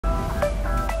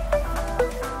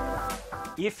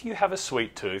If you have a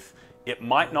sweet tooth, it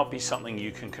might not be something you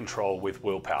can control with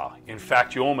willpower. In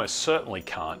fact, you almost certainly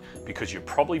can't, because you're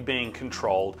probably being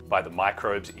controlled by the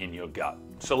microbes in your gut.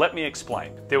 So let me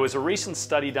explain. There was a recent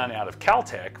study done out of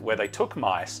Caltech where they took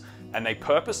mice and they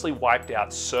purposely wiped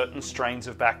out certain strains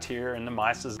of bacteria in the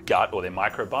mice's gut or their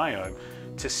microbiome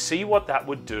to see what that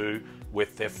would do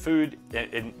with their food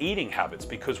and eating habits,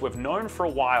 because we've known for a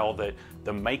while that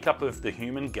the makeup of the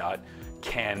human gut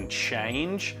can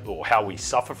change, or how we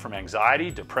suffer from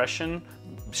anxiety, depression,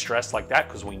 stress like that,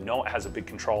 because we know it has a big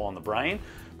control on the brain.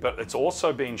 But it's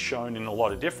also been shown in a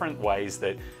lot of different ways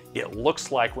that it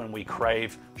looks like when we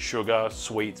crave sugar,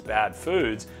 sweets, bad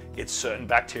foods, it's certain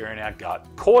bacteria in our gut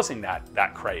causing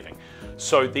that craving.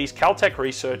 So these Caltech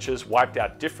researchers wiped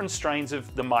out different strains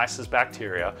of the mice's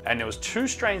bacteria, and there was 2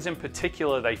 strains in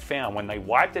particular they found when they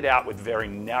wiped it out with very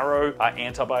narrow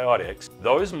antibiotics.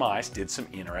 Those mice did some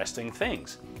interesting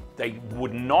things. They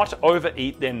would not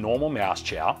overeat their normal mouse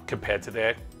chow compared to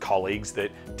their colleagues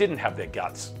that didn't have their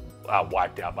guts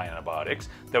wiped out by antibiotics.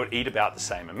 They would eat about the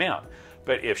same amount.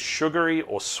 But if sugary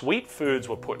or sweet foods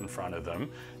were put in front of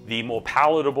them, the more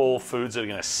palatable foods that are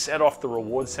going to set off the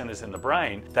reward centers in the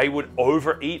brain, they would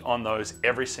overeat on those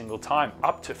every single time,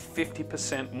 up to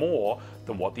 50% more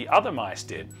than what the other mice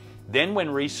did. Then when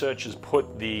researchers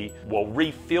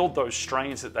refilled those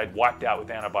strains that they'd wiped out with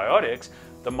antibiotics,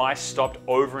 the mice stopped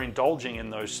overindulging in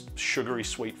those sugary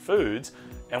sweet foods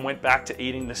and went back to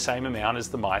eating the same amount as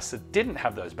the mice that didn't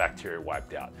have those bacteria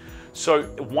wiped out.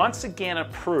 So once again, it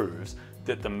proves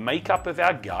that the makeup of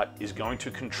our gut is going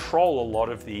to control a lot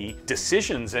of the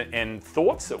decisions and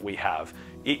thoughts that we have.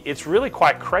 It's really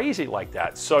quite crazy like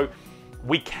that. So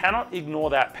we cannot ignore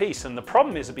that piece. And the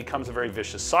problem is it becomes a very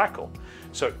vicious cycle.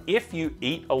 So if you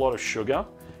eat a lot of sugar,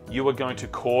 you are going to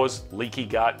cause leaky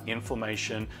gut,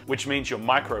 inflammation, which means your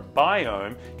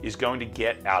microbiome is going to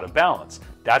get out of balance.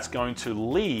 That's going to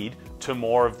lead to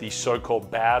more of the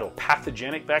so-called bad or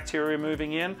pathogenic bacteria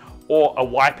moving in, or a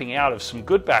wiping out of some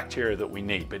good bacteria that we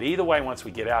need. But either way, once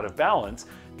we get out of balance,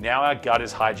 now our gut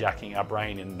is hijacking our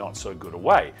brain in not so good a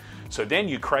way. So then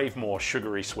you crave more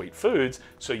sugary sweet foods,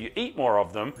 so you eat more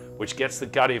of them, which gets the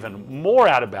gut even more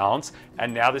out of balance,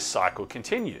 and now this cycle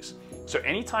continues. So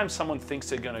anytime someone thinks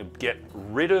they're going to get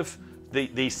rid of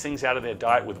these things out of their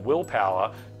diet with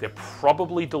willpower, they're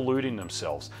probably deluding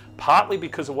themselves, partly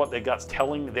because of what their gut's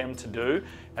telling them to do,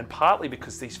 and partly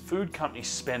because these food companies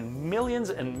spend millions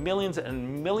and millions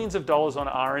and millions of dollars on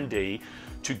R&D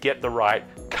to get the right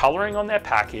coloring on their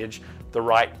package, the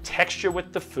right texture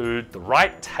with the food, the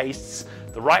right tastes,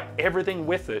 the right everything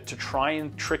with it to try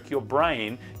and trick your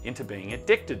brain into being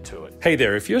addicted to it. Hey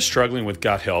there, if you're struggling with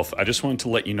gut health, I just wanted to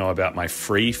let you know about my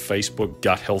free Facebook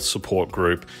gut health support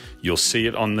group. You'll see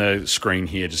it on the screen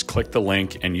here. Just click the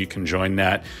link and you can join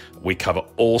that. We cover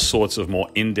all sorts of more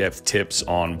in-depth tips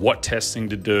on what testing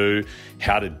to do,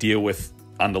 how to deal with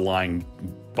underlying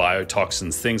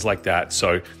biotoxins, things like that.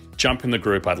 So jump in the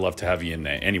group. I'd love to have you in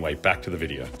there. Anyway, back to the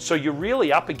video. So you're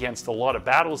really up against a lot of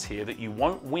battles here that you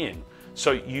won't win.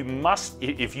 So you must,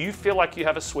 if you feel like you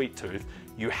have a sweet tooth,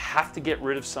 you have to get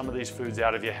rid of some of these foods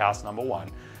out of your house, number one.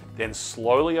 Then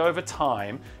slowly over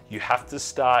time, you have to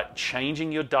start changing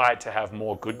your diet to have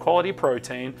more good quality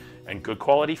protein and good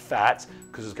quality fats,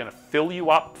 because it's going to fill you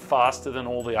up faster than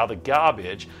all the other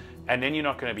garbage. And then you're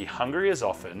not going to be hungry as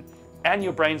often, and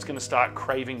your brain's going to start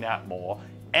craving that more.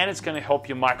 And it's going to help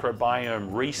your microbiome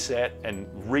reset and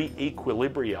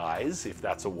re-equilibrize, if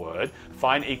that's a word,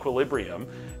 find equilibrium,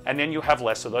 and then you'll have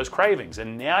less of those cravings.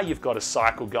 And now you've got a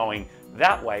cycle going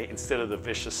that way instead of the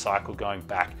vicious cycle going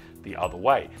back the other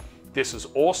way. This is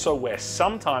also where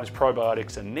sometimes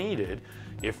probiotics are needed.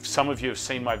 If some of you have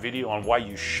seen my video on why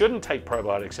you shouldn't take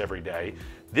probiotics every day,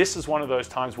 this is one of those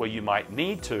times where you might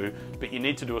need to, but you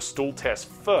need to do a stool test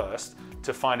first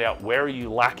to find out where are you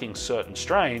lacking certain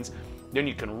strains. Then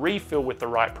you can refill with the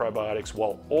right probiotics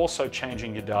while also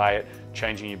changing your diet,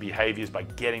 changing your behaviors by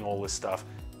getting all this stuff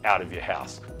out of your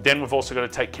house. Then we've also got to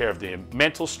take care of the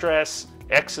mental stress,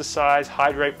 exercise,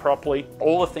 hydrate properly,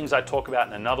 all the things I talk about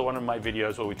in another one of my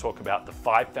videos where we talk about the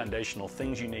 5 foundational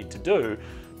things you need to do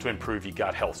to improve your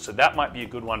gut health. So that might be a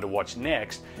good one to watch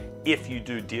next if you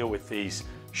do deal with these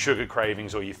sugar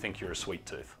cravings or you think you're a sweet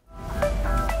tooth.